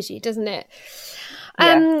it bothers you, doesn't it?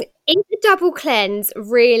 Is the double cleanse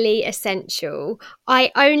really essential?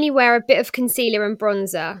 I only wear a bit of concealer and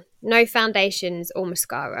bronzer, no foundations or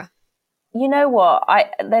mascara. You know what,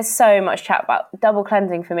 there's so much chat about double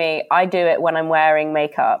cleansing. For me, I do it when I'm wearing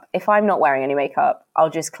makeup. If I'm not wearing any makeup, I'll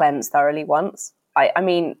just cleanse thoroughly once. I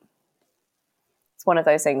mean, it's one of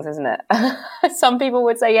those things, isn't it? Some people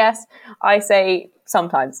would say yes, I say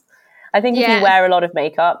sometimes. I think if you wear a lot of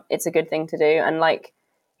makeup, it's a good thing to do. And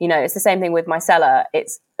it's the same thing with micellar.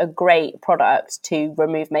 It's a great product to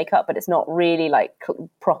remove makeup, but it's not really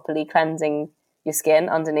properly cleansing your skin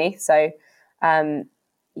underneath. So, I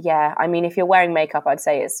mean, if you're wearing makeup, I'd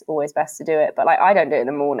say it's always best to do it. But I don't do it in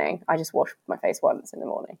the morning. I just wash my face once in the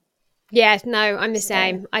morning. Yeah, no, I'm the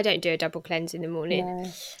same. I don't do a double cleanse in the morning.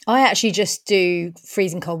 No. I actually just do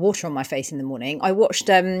freezing cold water on my face in the morning. I watched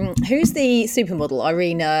who's the supermodel?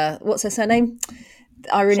 Irina, what's her surname?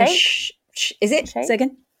 Irina is it? Shayk? Say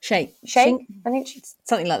again? Shayk. I think she's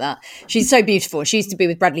Something like that. She's so beautiful. She used to be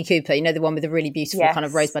with Bradley Cooper, you know, the one with the really beautiful kind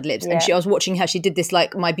of rosebud lips. Yeah. And I was watching her. She did this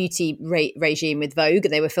like My Beauty regime with Vogue,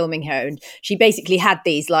 and they were filming her. And she basically had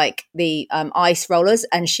these like the ice rollers,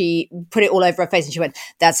 and she put it all over her face. And she went,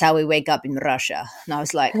 "That's how we wake up in Russia." And I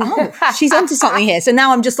was like, "Oh, she's onto something here." So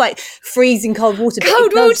now I'm just like freezing cold water.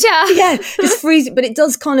 Cold water. Yeah, it's freezing, but it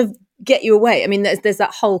does kind of get you away. I mean, there's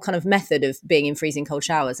that whole kind of method of being in freezing cold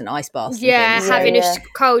showers and ice baths. Yeah, and having a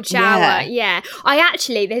cold shower. Yeah. Yeah.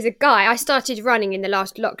 There's a guy, I started running in the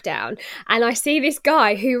last lockdown, and I see this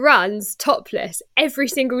guy who runs topless every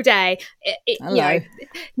single day. Hello.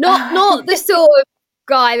 Not the sort of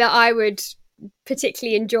guy that I would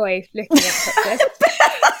particularly enjoy looking at topless.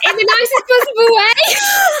 In the nicest possible way.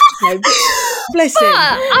 No, bless him.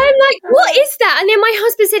 But I'm like, what is that? And then my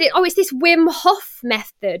husband said it's this Wim Hof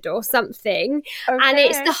method or something. Okay. And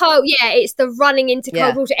it's it's the running into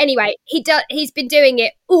cold water. Anyway, he's been doing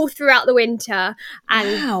it all throughout the winter.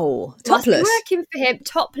 And Wow. must be Topless. working for him.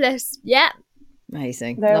 Topless. Yeah.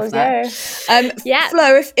 Amazing. There Love we that. Yeah.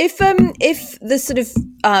 Flo, if the sort of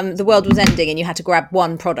the world was ending and you had to grab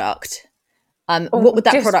one product, what would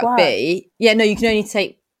that just product one? be? Yeah, no, you can only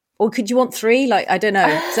take. Or could you want three? Like, I don't know.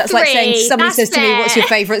 So that's like saying Three, somebody that's says to me, fair. "What's your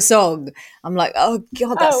favourite song?" I'm like, "Oh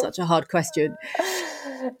God, that's such a hard question."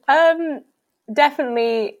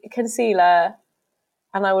 Definitely concealer,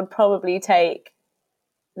 and I would probably take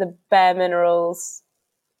the Bare Minerals.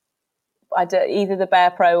 Either the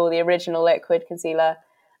Bare Pro or the original liquid concealer,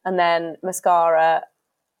 and then mascara,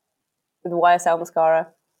 the YSL mascara,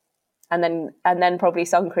 and then probably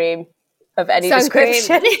sun cream of any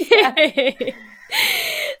description.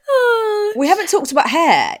 Oh. We haven't talked about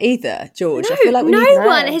hair either, George. No, I feel like we no need to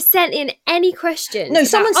one know. has sent in any questions. No,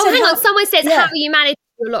 someone said hang how- on. Someone says, yeah. how you manage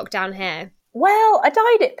your lockdown hair? Well, I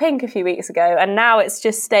dyed it pink a few weeks ago, and now it's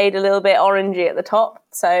just stayed a little bit orangey at the top.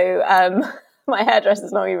 So my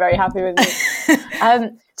hairdresser's not been very happy with me.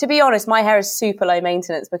 To be honest, my hair is super low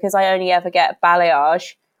maintenance because I only ever get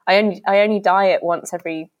balayage. I only dye it once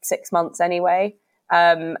every 6 months anyway,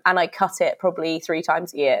 and I cut it probably 3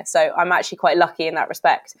 times a year. So I'm actually quite lucky in that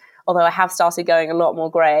respect. Although I have started going a lot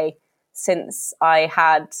more grey since I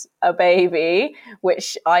had a baby,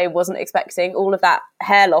 which I wasn't expecting. All of that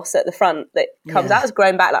hair loss at the front that comes out has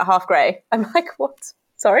grown back like half grey. I'm like, what?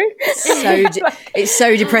 Sorry? It's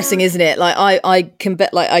so depressing, isn't it? Like I can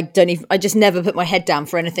bet, like I just never put my head down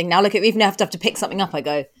for anything. Now look, even if I have to pick something up, I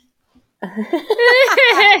go. And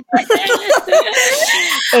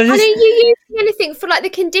are you using anything for like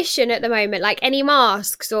the condition at the moment, like any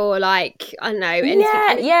masks or like, I don't know, anything?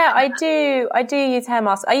 Yeah, I do use hair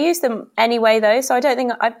masks. I use them anyway though, so I don't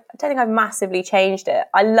think I've massively changed it.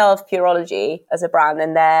 I love Pureology as a brand,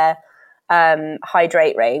 and their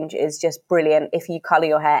Hydrate range is just brilliant if you colour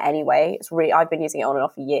your hair anyway. I've been using it on and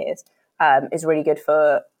off for years. It's really good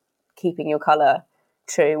for keeping your colour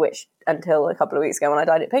true, which until a couple of weeks ago when I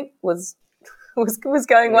dyed it pink was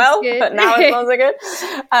going well, but now it smells so good.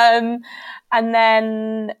 And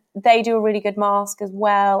then they do a really good mask as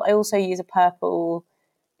well. I also use a purple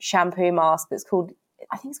shampoo mask that's called,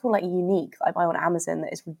 I think it's called like Unique, that I buy on Amazon,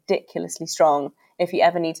 that is ridiculously strong. If you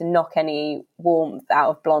ever need to knock any warmth out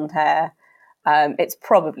of blonde hair, it's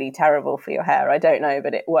probably terrible for your hair. I don't know,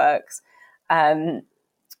 but it works. And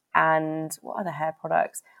what other hair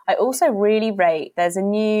products? I also really rate, there's a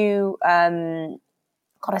new,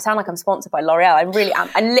 God, I sound like I'm sponsored by L'Oreal. I really am.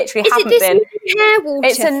 I literally haven't been. Is it this hair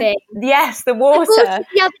water thing? Yes, the water. I bought it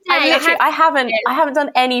the other day. I haven't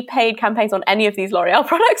done any paid campaigns on any of these L'Oreal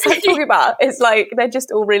products I'm talking about. It's like, they're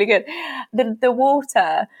just all really good. The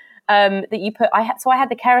water that you put, I had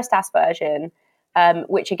the Kerastase version,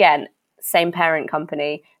 which again, same parent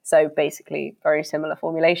company. So basically very similar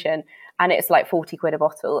formulation. And it's like 40 quid a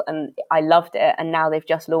bottle. And I loved it. And now they've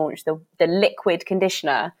just launched the liquid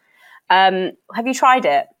conditioner. Have you tried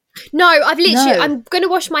it? No, I'm going to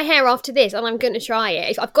wash my hair after this and I'm going to try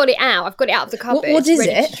it. I've got it out of the cupboard. What is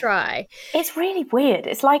ready it? To try. It's really weird.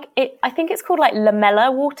 It's like, I think it's called like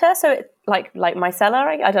lamella water. So it's like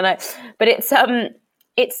micellar, I don't know. But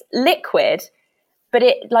it's liquid, but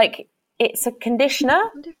it's a conditioner.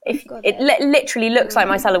 It literally looks like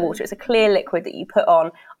micellar water. It's a clear liquid that you put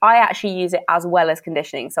on. I actually use it as well as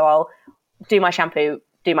conditioning. So I'll do my shampoo,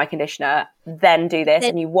 do my conditioner, then do this,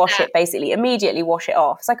 and you wash it, basically immediately wash it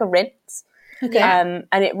off. It's like a rinse. Okay. And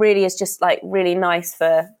it really is just like really nice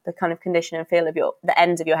for the kind of condition and feel of the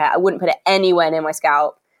ends of your hair. I wouldn't put it anywhere near my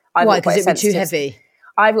scalp. Why? Because it would be too heavy.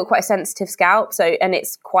 I've got quite a sensitive scalp, and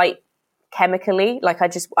it's quite chemically. Like I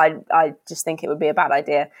just think it would be a bad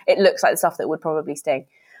idea. It looks like the stuff that would probably sting.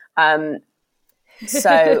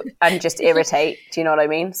 So and just irritate. Do you know what I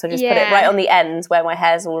mean? So just put it right on the ends where my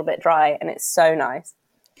hair's all a bit dry, and it's so nice.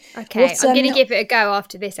 Okay, I'm going to give it a go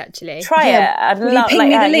after this. Actually, try it. I'd Will you ping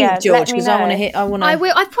me the link, George? Because I want to hit. I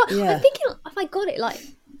will. I'm thinking, have I got it? Like,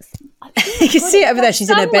 you can see it over there. She's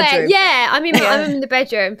somewhere. In her bedroom. Yeah, I'm in the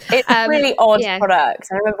bedroom. It's a really odd product.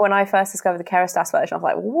 I remember when I first discovered the Kerastase version, I was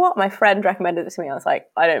like, "What?" My friend recommended it to me. I was like,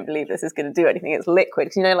 "I don't believe this is going to do anything. It's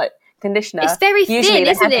liquid." Because like conditioner, it's very thin,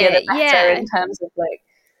 isn't it? Yeah. In terms of like,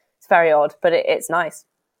 it's very odd, but it's nice,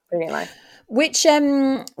 really nice. Which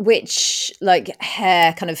like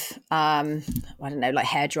hair kind of I don't know, like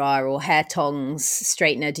hair dryer or hair tongs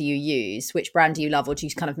straightener do you use? Which brand do you love, or do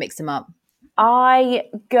you kind of mix them up? I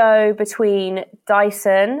go between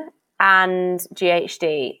Dyson and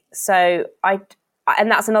GHD. So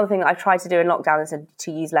and that's another thing that I've tried to do in lockdown, is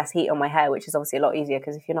to use less heat on my hair, which is obviously a lot easier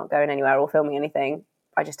because if you're not going anywhere or filming anything,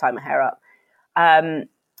 I just tie my hair up.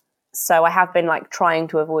 So I have been like trying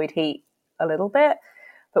to avoid heat a little bit.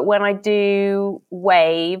 But when I do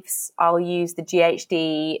waves, I'll use the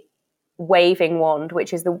GHD waving wand,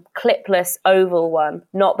 which is the clipless oval one,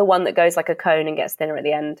 not the one that goes like a cone and gets thinner at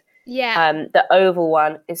the end. Yeah. The oval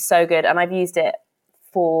one is so good. And I've used it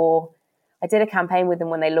I did a campaign with them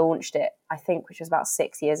when they launched it, I think, which was about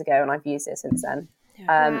 6 years ago. And I've used it since then.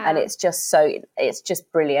 And it's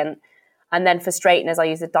just brilliant. And then for straighteners, I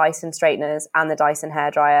use the Dyson straighteners and the Dyson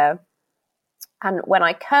hairdryer. And when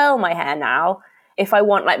I curl my hair now, if I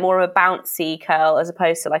want like more of a bouncy curl as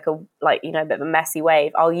opposed to like a bit of a messy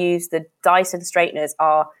wave, I'll use the Dyson straighteners.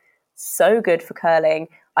 Are so good for curling.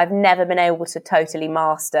 I've never been able to totally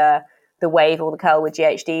master the wave or the curl with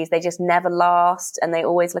GHDs. They just never last, and they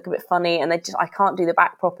always look a bit funny, and I can't do the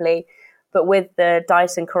back properly. But with the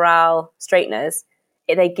Dyson Corral straighteners,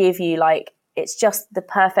 they give you like, it's just the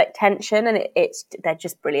perfect tension, and they're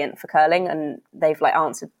just brilliant for curling, and they've like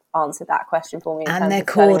answered that question for me. And they're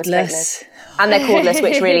cordless. And they're cordless,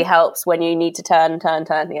 which really helps when you need to turn.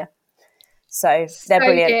 Yeah. So they're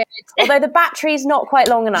brilliant. Good. Although the battery's not quite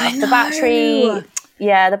long enough. The battery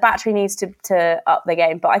needs to up the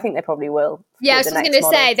game, but I think they probably will. Yeah, I was going to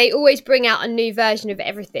say, they always bring out a new version of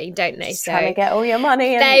everything, don't they? Just trying to get all your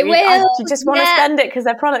money. And they will. You just want to spend it because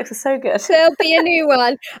their products are so good. There'll be a new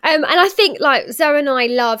one. And I think like Zoe and I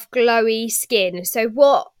love glowy skin. So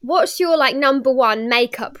what's your like number one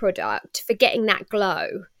makeup product for getting that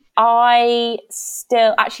glow? I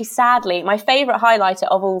still, actually, sadly, my favourite highlighter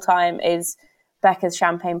of all time is Becca's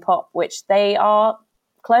Champagne Pop, which they are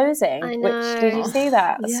closing. I know. Which, did you see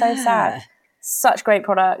that? That's so sad. Such great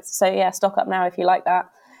products. So yeah, stock up now if you like that.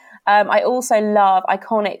 I also love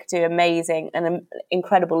Iconic, do amazing and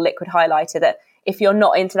incredible liquid highlighter that if you're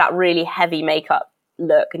not into that really heavy makeup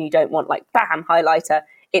look and you don't want like bam highlighter,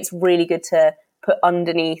 it's really good to put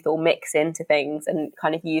underneath or mix into things and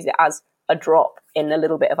kind of use it as a drop in a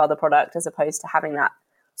little bit of other product as opposed to having that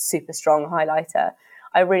super strong highlighter.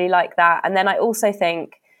 I really like that. And then I also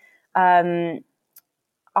think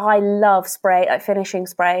I love finishing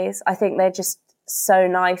sprays. I think they're just so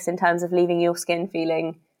nice in terms of leaving your skin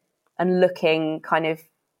feeling and looking kind of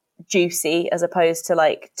juicy as opposed to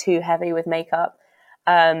like too heavy with makeup.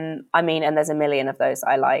 And there's a million of those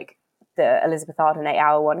I like. The Elizabeth Arden 8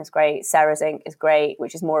 Hour one is great. Sarah's Ink is great,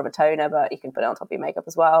 which is more of a toner, but you can put it on top of your makeup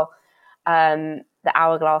as well. The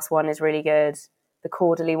Hourglass one is really good. The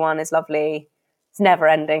Caudalie one is lovely. It's never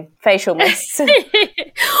ending. Facial mists. I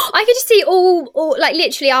could just see all like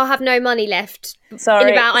literally I'll have no money left in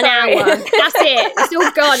about an hour. That's it. It's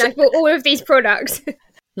all gone. I've bought all of these products.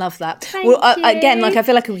 Love that. Again, like I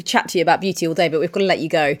feel like we could chat to you about beauty all day, but we've got to let you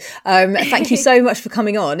go. Thank you so much for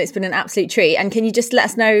coming on. It's been an absolute treat. And can you just let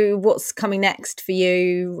us know what's coming next for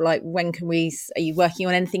you? Like are you working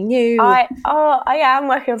on anything new? I am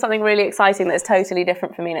working on something really exciting that's totally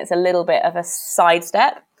different for me, and it's a little bit of a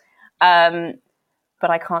sidestep. But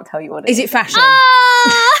I can't tell you what it is. Is it fashion?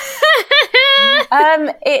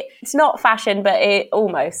 It's not fashion, but it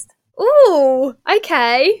almost. Ooh,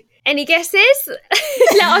 okay. Any guesses?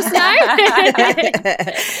 Let us know.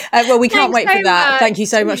 Well, we can't wait for that. Thank you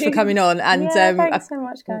so much for coming on. And thanks so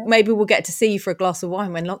much, guys. Maybe we'll get to see you for a glass of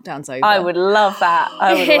wine when lockdown's over. I would love that.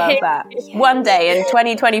 One day in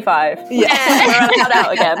 2025. Yeah. We're allowed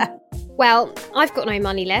out again. Well, I've got no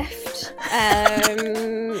money left.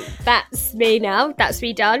 That's me now. That's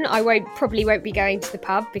me done. I probably won't be going to the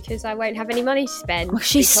pub because I won't have any money to spend. Oh,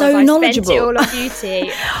 she's so knowledgeable. Spent it all on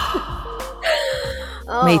beauty.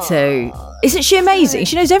 Me too. Isn't she amazing?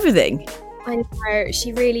 She knows everything. I know,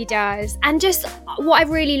 she really does. And just what I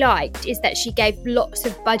really liked is that she gave lots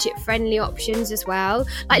of budget-friendly options as well.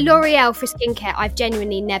 Like L'Oreal for skincare, I've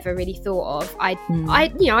genuinely never really thought of. I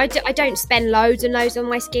don't spend loads and loads on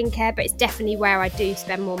my skincare, but it's definitely where I do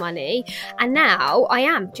spend more money. And now I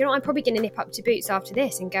am. Do you know what? I'm probably going to nip up to Boots after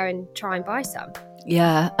this and go and try and buy some.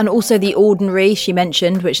 Yeah, and also The Ordinary she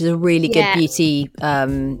mentioned, which is a really good beauty,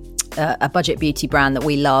 a budget beauty brand that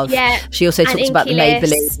we love. Yeah, she also talks about the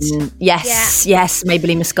Maybelline. Yes,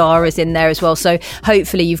 Maybelline mascara is in there as well. So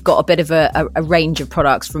hopefully you've got a bit of a range of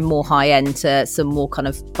products from more high end to some more kind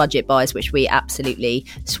of budget buys, which we absolutely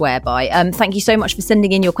swear by. Thank you so much for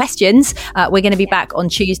sending in your questions. We're going to be back on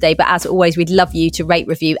Tuesday, but as always, we'd love you to rate,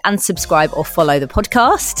 review, and subscribe or follow the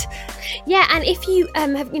podcast. Yeah, and if you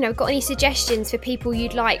have got any suggestions for people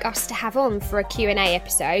you'd like us to have on for a Q&A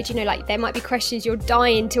episode, like there might be questions you're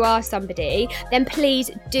dying to ask somebody, then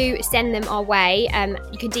please do send them our way.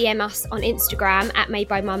 You can DM us on Instagram at Made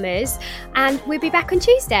by Mamas, and we'll be back on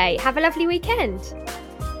Tuesday. Have a lovely weekend.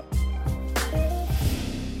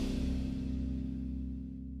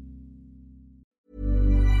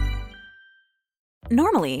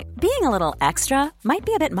 Normally, being a little extra might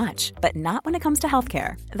be a bit much, but not when it comes to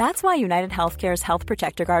healthcare. That's why United Healthcare's Health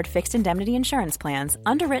Protector Guard fixed indemnity insurance plans,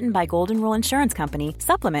 underwritten by Golden Rule Insurance Company,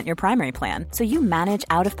 supplement your primary plan so you manage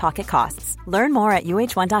out-of-pocket costs. Learn more at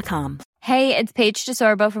UH1.com. Hey, it's Paige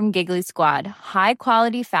DeSorbo from Giggly Squad. High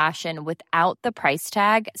quality fashion without the price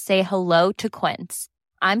tag. Say hello to Quince.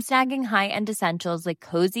 I'm snagging high-end essentials like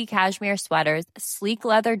cozy cashmere sweaters, sleek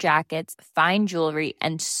leather jackets, fine jewelry,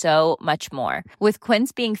 and so much more. With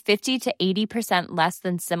Quince being 50 to 80% less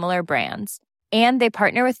than similar brands. And they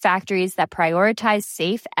partner with factories that prioritize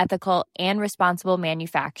safe, ethical, and responsible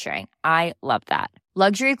manufacturing. I love that.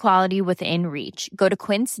 Luxury quality within reach. Go to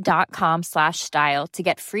quince.com/style to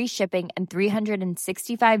get free shipping and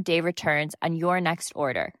 365-day returns on your next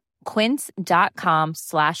order.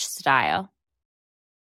 Quince.com/style.